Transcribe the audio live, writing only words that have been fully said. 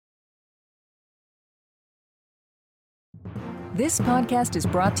This podcast is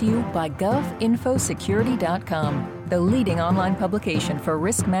brought to you by GovInfoSecurity.com, the leading online publication for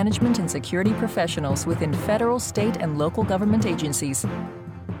risk management and security professionals within federal, state, and local government agencies.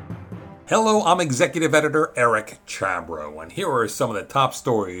 Hello, I'm Executive Editor Eric Chabrow, and here are some of the top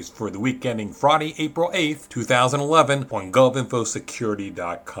stories for the week ending Friday, April 8th, 2011 on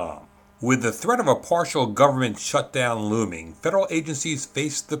GovInfoSecurity.com. With the threat of a partial government shutdown looming, federal agencies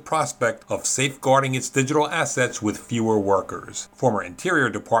face the prospect of safeguarding its digital assets with fewer workers. Former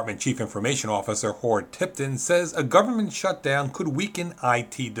Interior Department Chief Information Officer Howard Tipton says a government shutdown could weaken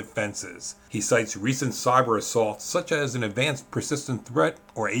IT defenses. He cites recent cyber assaults such as an Advanced Persistent Threat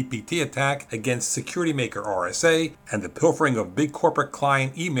or APT attack against security maker RSA and the pilfering of big corporate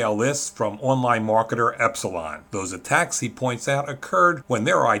client email lists from online marketer Epsilon. Those attacks, he points out, occurred when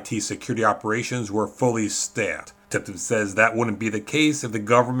their IT security operations were fully staffed. Tipton says that wouldn't be the case if the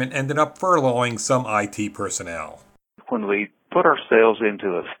government ended up furloughing some IT personnel. When we put ourselves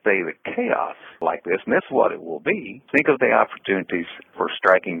into a state of chaos like this, and that's what it will be, think of the opportunities for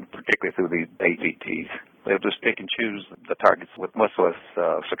striking, particularly through these APTs. They'll just pick and choose the targets with much less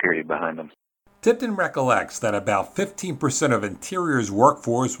security behind them. Tipton recollects that about 15% of Interior's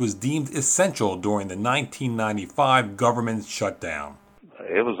workforce was deemed essential during the 1995 government shutdown.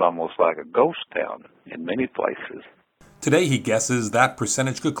 It was almost like a ghost town in many places. Today, he guesses that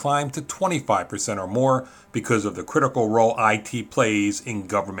percentage could climb to 25% or more because of the critical role IT plays in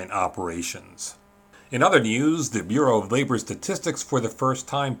government operations. In other news, the Bureau of Labor Statistics for the first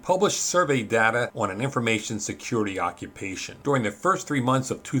time published survey data on an information security occupation. During the first 3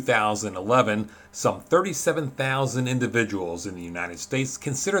 months of 2011, some 37,000 individuals in the United States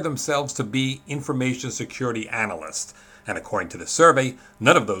consider themselves to be information security analysts. And according to the survey,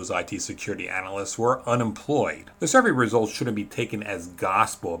 none of those IT security analysts were unemployed. The survey results shouldn't be taken as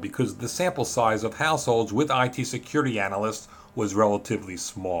gospel because the sample size of households with IT security analysts was relatively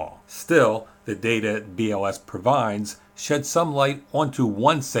small. Still, the data BLS provides sheds some light onto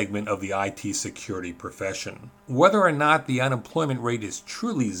one segment of the IT security profession. Whether or not the unemployment rate is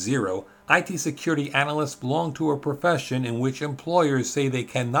truly zero, IT security analysts belong to a profession in which employers say they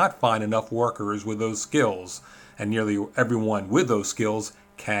cannot find enough workers with those skills, and nearly everyone with those skills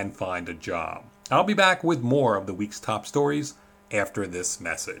can find a job. I'll be back with more of the week's top stories after this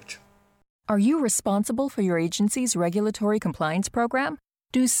message. Are you responsible for your agency's regulatory compliance program?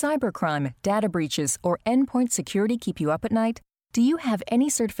 Do cybercrime, data breaches, or endpoint security keep you up at night? Do you have any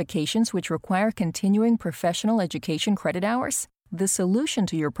certifications which require continuing professional education credit hours? The solution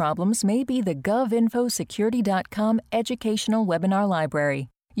to your problems may be the GovInfoSecurity.com educational webinar library.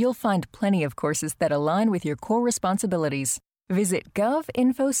 You'll find plenty of courses that align with your core responsibilities. Visit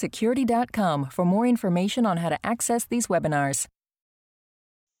GovInfoSecurity.com for more information on how to access these webinars.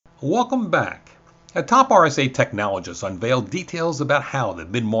 Welcome back. A top RSA technologist unveiled details about how the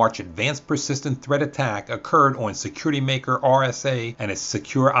mid-March Advanced Persistent Threat attack occurred on security maker RSA and its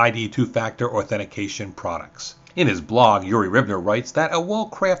secure ID two-factor authentication products. In his blog, Uri Ribner writes that a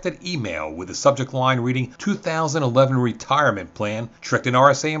well-crafted email with the subject line reading 2011 retirement plan tricked an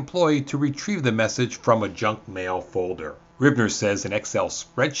RSA employee to retrieve the message from a junk mail folder. Ribner says an Excel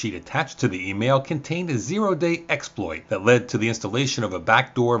spreadsheet attached to the email contained a zero-day exploit that led to the installation of a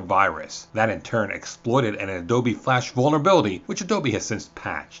backdoor virus. That in turn exploited an Adobe Flash vulnerability, which Adobe has since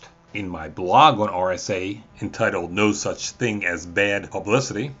patched. In my blog on RSA, entitled No Such Thing as Bad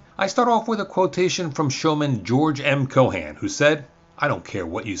Publicity, I start off with a quotation from showman George M. Cohan, who said, "I don't care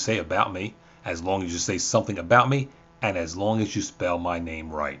what you say about me, as long as you say something about me, and as long as you spell my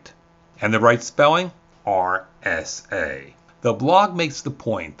name right." And the right spelling? RSA. The blog makes the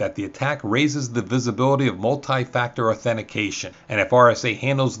point that the attack raises the visibility of multi-factor authentication, and if RSA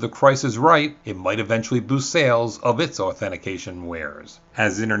handles the crisis right, it might eventually boost sales of its authentication wares.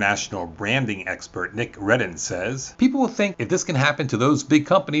 As international branding expert Nick Redden says, "People will think if this can happen to those big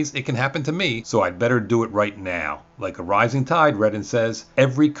companies, it can happen to me, so I'd better do it right now." Like a rising tide, Redden says,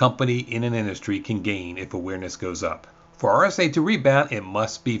 every company in an industry can gain if awareness goes up. For RSA to rebound, it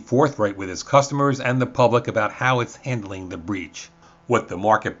must be forthright with its customers and the public about how it's handling the breach. What the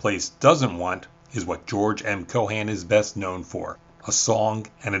marketplace doesn't want is what George M. Cohan is best known for, a song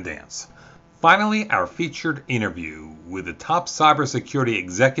and a dance. Finally, our featured interview with the top cybersecurity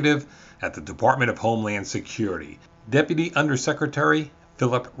executive at the Department of Homeland Security, Deputy Undersecretary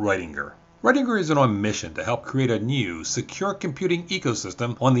Philip Reitinger. Reitinger is on a mission to help create a new, secure computing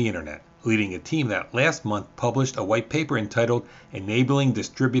ecosystem on the Internet, leading a team that last month published a white paper entitled Enabling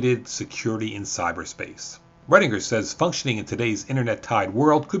Distributed Security in Cyberspace. Reitinger says functioning in today's Internet-tied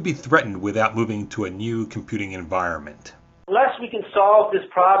world could be threatened without moving to a new computing environment. Unless we can solve this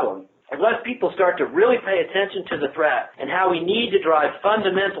problem unless people start to really pay attention to the threat and how we need to drive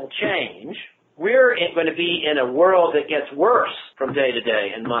fundamental change, we're going to be in a world that gets worse from day to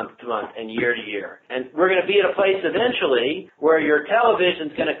day and month to month and year to year. And we're going to be at a place eventually where your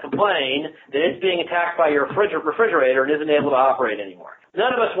television's going to complain that it's being attacked by your refrigerator and isn't able to operate anymore.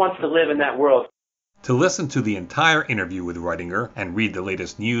 None of us wants to live in that world. To listen to the entire interview with Reitinger and read the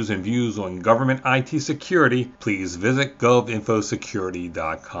latest news and views on government IT security, please visit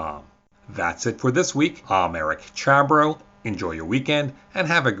govinfosecurity.com. That's it for this week. I'm Eric Chabrow. Enjoy your weekend and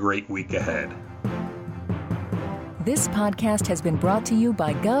have a great week ahead. This podcast has been brought to you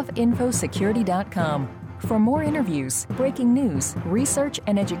by govinfosecurity.com. For more interviews, breaking news, research,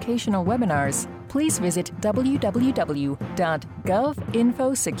 and educational webinars, please visit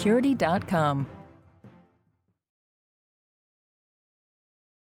www.govinfosecurity.com.